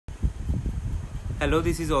Hello,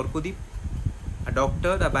 this is Orkudeep, a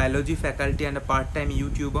doctor, a biology faculty and a part-time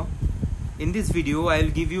YouTuber. In this video, I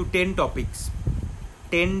will give you 10 topics,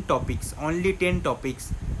 only 10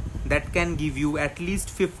 topics that can give you at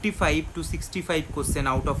least 55 to 65 question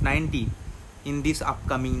out of 90 in this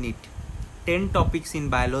upcoming NEET. 10 topics in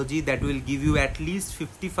biology that will give you at least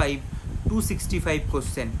 55 to 65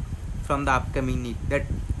 question from the upcoming NEET.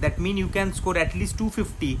 That means you can score at least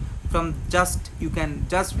 250 from just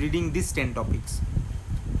reading these 10 topics.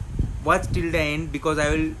 Watch till the end because I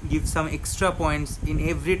will give some extra points in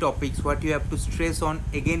every topics what you have to stress on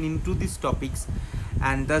again into these topics,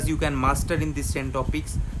 and thus you can master in these 10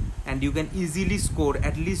 topics and you can easily score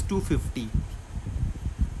at least 250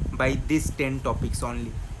 by these 10 topics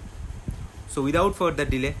only. So without further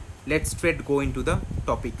delay, let's straight go into the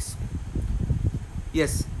topics.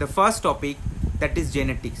 Yes, the first topic, that is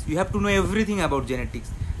genetics. You have to know everything about genetics.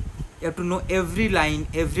 You have to know every line,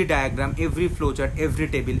 every diagram, every flowchart, every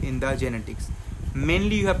table in the genetics.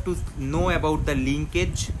 Mainly you have to know about the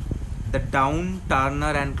linkage, the Down,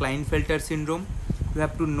 Turner and Klinefelter syndrome. You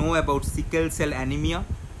have to know about sickle cell anemia.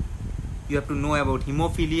 You have to know about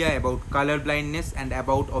hemophilia, about color blindness, and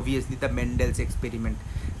about obviously the Mendel's experiment.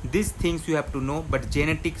 These things you have to know, but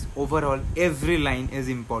genetics overall, every line is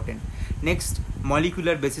important. Next,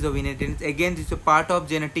 molecular basis of inheritance. Again, this is a part of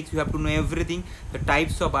genetics. You have to know everything: the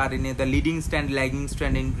types of RNA, the leading strand, lagging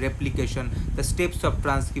strand in replication, the steps of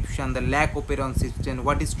transcription, the lac operon system,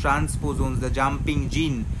 what is transposons, the jumping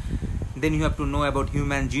gene. Then you have to know about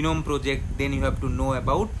Human Genome Project. Then you have to know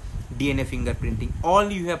about DNA fingerprinting.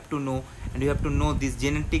 All you have to know, and you have to know this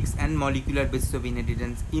genetics and molecular basis of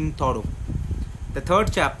inheritance in thorough. The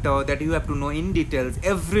third chapter that you have to know in details.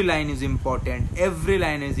 Every line is important. Every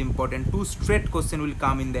line is important. 2 straight questions will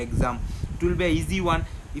come in the exam. It will be an easy one.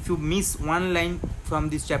 If you miss one line from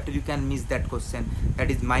this chapter, you can miss that question.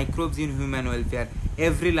 That is microbes in human welfare.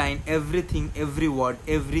 Every line, everything, every word,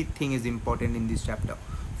 everything is important in this chapter.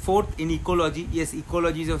 Fourth, in ecology. Yes,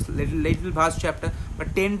 ecology is a little vast chapter,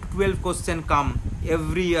 but 10 to 12 questions come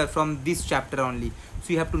every year from this chapter only.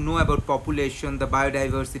 So you have to know about population, the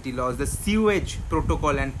biodiversity laws, the sewage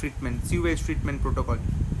protocol and treatment, sewage treatment protocol.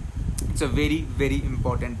 It's a very, very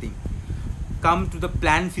important thing. Come to the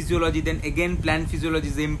plant physiology. Then again, plant physiology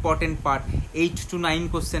is the important part. 8 to 9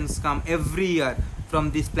 questions come every year from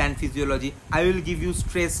this plant physiology. I will give you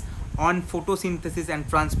stress on photosynthesis and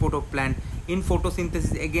transport of plant. In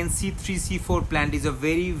photosynthesis, again, C3, C4 plant is a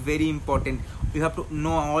very, very important. You have to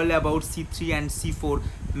know all about C3 and C4,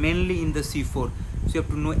 mainly in the C4. So you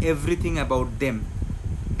have to know everything about them.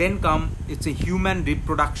 Then come, it's a human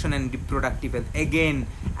reproduction and reproductive health. Again,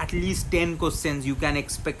 at least 10 questions you can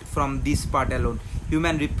expect from this part alone.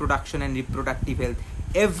 Human reproduction and reproductive health.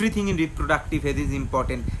 Everything in reproductive health is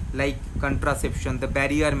important, like contraception, the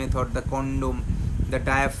barrier method, the condom, the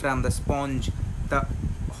diaphragm, the sponge, the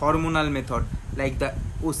hormonal method like the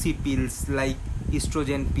OC pills, like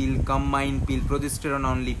estrogen pill, combined pill, progesterone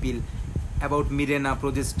only pill, about Mirena,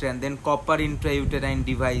 progesterone, then copper intrauterine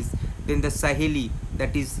device, then the Saheli,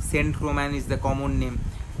 that is centroman is the common name,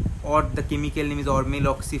 or the chemical name is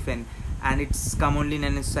ormeloxifene, and it's commonly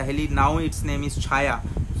known as Saheli. Now its name is Chaya.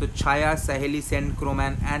 So Chaya, Saheli,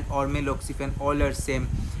 centroman and ormeloxifene all are same,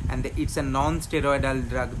 and it's a non-steroidal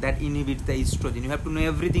drug that inhibits the estrogen. You have to know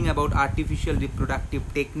everything about artificial reproductive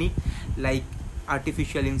technique like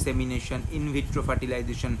artificial insemination, in vitro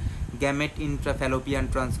fertilization, gamete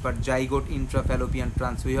intrafallopian transfer, zygote intrafallopian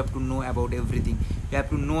transfer. You have to know about everything. You have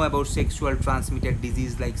to know about sexual transmitted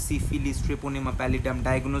disease like syphilis, treponema pallidum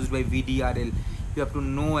diagnosed by VDRL. You have to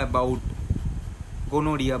know about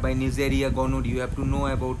gonorrhea by Neisseria gonorrhea. You have to know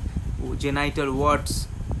about genital warts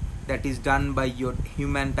that is done by your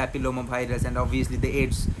human papilloma virus, and obviously the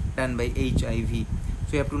AIDS done by HIV.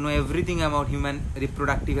 So you have to know everything about human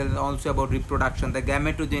reproductive health and also about reproduction. The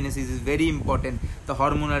gametogenesis is very important. The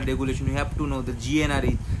hormonal regulation, you have to know the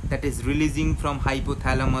GnRH, that is releasing from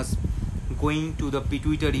hypothalamus going to the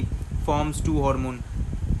pituitary, forms 2 hormone,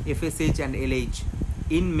 FSH and LH.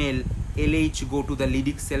 In male, LH go to the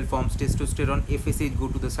Leydig cell, forms testosterone, FSH go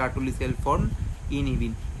to the Sertoli cell, form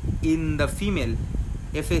inhibin. In the female,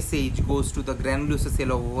 FSH goes to the granulosa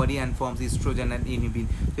cell of ovary and forms estrogen and inhibin.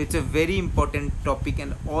 So it's a very important topic,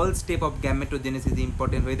 and all step of gametogenesis is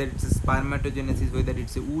important, whether it's a spermatogenesis, whether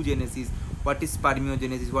it's a oogenesis, what is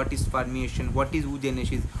spermiogenesis, what is spermiation, what is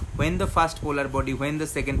oogenesis, when the first polar body, when the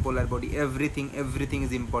second polar body, everything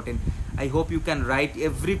is important. I hope you can write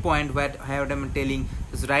every point what I am telling.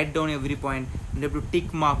 Just write down every point and you have to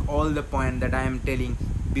tick mark all the point that I am telling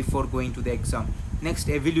before going to the exam. Next,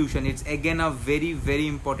 evolution. It's again a very, very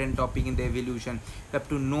important topic in the evolution. You have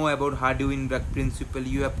to know about Darwin principle.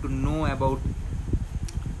 You have to know about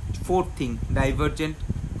fourth thing, divergent,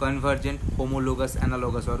 convergent, homologous,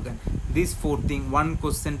 analogous organ. This fourth thing, 1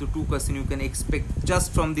 question to 2 question you can expect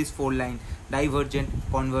just from this 4 line: divergent,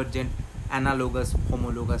 convergent, analogous,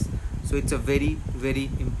 homologous. So it's a very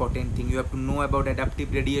important thing. You have to know about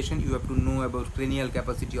adaptive radiation, you have to know about cranial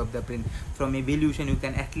capacity of the brain. From evolution you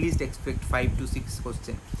can at least expect 5 to 6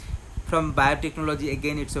 questions. From biotechnology,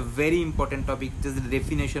 again it's a very important topic, just the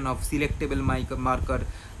definition of selectable marker,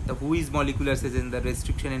 the who is molecular cessation, the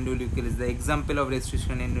restriction endonuclease, the example of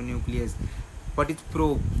restriction endonuclease, what is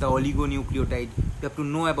probe, the oligonucleotide. You have to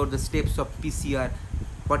know about the steps of PCR,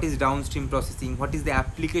 what is downstream processing, what is the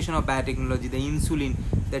application of biotechnology, the insulin.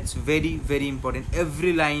 That's very important.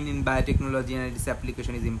 Every line in biotechnology and its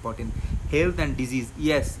application is important. Health and disease,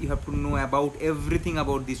 yes, you have to know about everything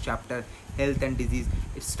about this chapter. Health and disease,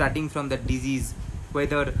 it's starting from the disease,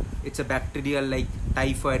 whether it's a bacterial like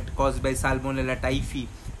typhoid caused by Salmonella typhi,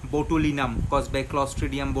 botulinum caused by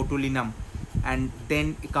Clostridium botulinum, and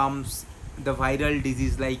then comes the viral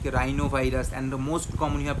disease like rhinovirus, and the most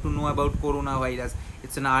common you have to know about coronavirus.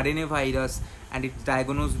 It's an RNA virus and it's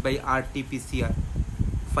diagnosed by RT-PCR.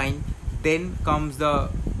 Fine. Then comes the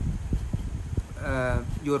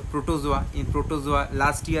your protozoa. In protozoa,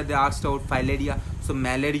 last year they asked about filaria. So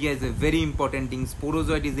malaria is a very important thing.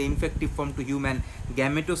 Sporozoite is the infective form to human.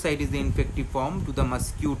 Gametocyte is the infective form to the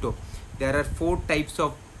mosquito. There are 5 types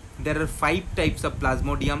of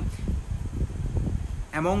Plasmodium.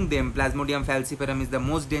 Among them, Plasmodium falciparum is the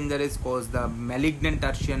most dangerous, cause the malignant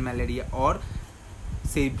tertian malaria or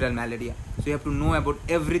cerebral malaria. So you have to know about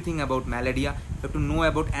everything about malaria. You have to know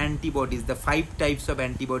about antibodies, the 5 types of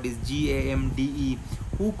antibodies: GAM-DE,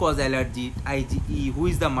 who cause allergy, IgE, who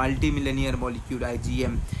is the multimillennial molecule,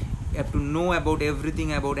 IgM. You have to know about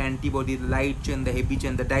everything about antibody, the light chain, the heavy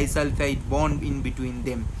chain, the disulfide bond in between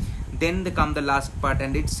them. Then come the last part,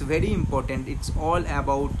 and it's very important. It's all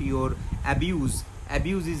about your abuse.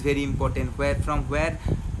 Abuse is very important. From where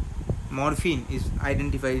morphine is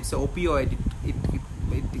identified, it's an opioid.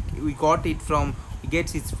 We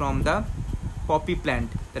gets it from the poppy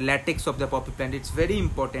plant, the latex of the poppy plant. It's very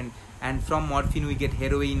important. And from morphine we get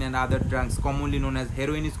heroin and other drugs, commonly known as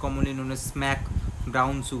heroin is commonly known as smack,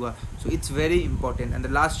 brown sugar. So it's very important. And the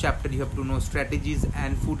last chapter you have to know strategies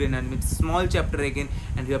and food environment. Small chapter again,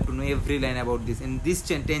 and you have to know every line about this. In this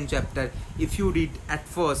 10 chapter, if you read at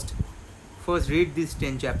first read these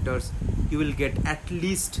 10 chapters, you will get at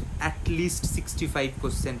least 65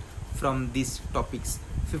 questions from these topics.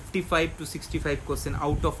 55 to 65 questions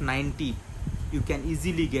out of 90 you can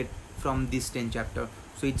easily get from this 10 chapter.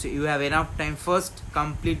 So you have enough time. First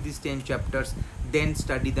complete these 10 chapters, then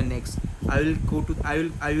study the next. I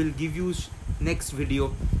will give you next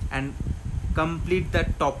video and complete the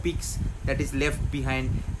topics that is left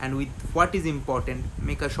behind, and with what is important,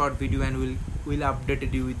 make a short video and we'll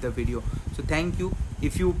update you with the video. So thank you.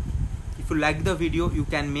 If you like the video, you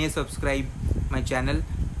may subscribe my channel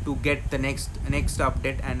to get the next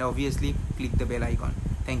update, and obviously click the bell icon.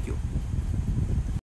 Thank you.